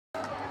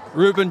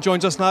Reuben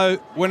joins us now,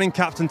 winning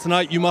captain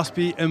tonight. You must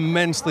be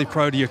immensely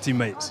proud of your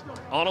teammates.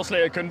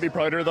 Honestly, I couldn't be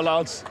prouder of the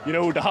lads. You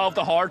know, to have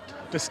the heart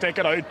to stick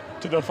it out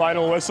to the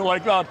final whistle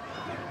like that,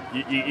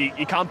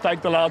 you can't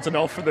thank the lads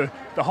enough for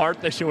the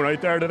heart they've shown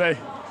out there today.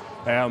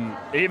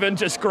 Even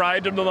just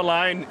grinding to the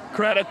line,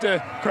 credit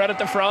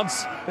to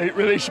France. They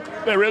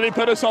really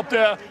put us up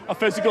to a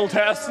physical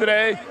test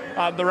today.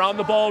 They ran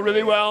the ball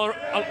really well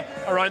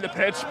around the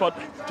pitch, but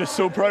just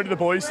so proud of the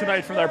boys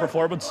tonight for their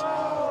performance.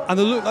 And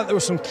it looked like there were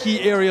some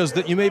key areas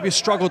that you maybe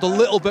struggled a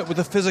little bit with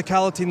the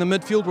physicality in the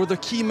midfield. Were there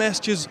key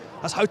messages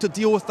as how to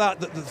deal with that,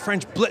 the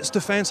French blitz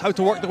defence, how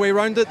to work the way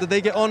around it? Did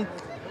they get on?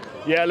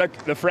 Yeah, look,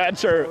 the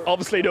French are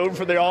obviously known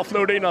for the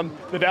offloading, and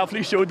they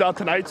definitely showed that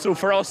tonight. So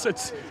for us,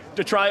 it's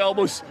to try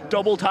almost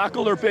double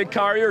tackle their big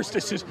carriers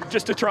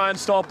just to try and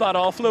stop that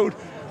offload.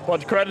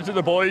 But credit to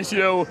the boys, you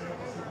know,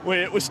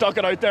 we stuck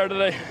it out there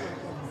today.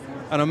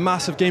 And a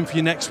massive game for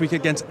you next week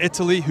against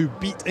Italy, who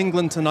beat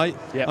England tonight,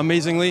 yep.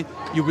 Amazingly.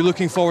 You'll be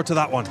looking forward to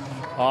that one.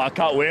 Oh, I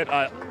can't wait.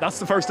 That's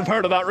the first I've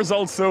heard of that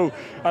result, so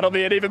that'll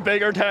be an even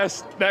bigger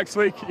test next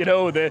week. You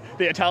know, the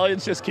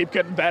Italians just keep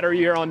getting better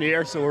year on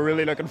year, so we're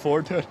really looking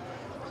forward to it.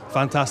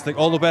 Fantastic.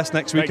 All the best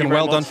next week, and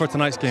well done for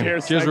tonight's game.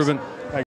 Cheers, Reuben.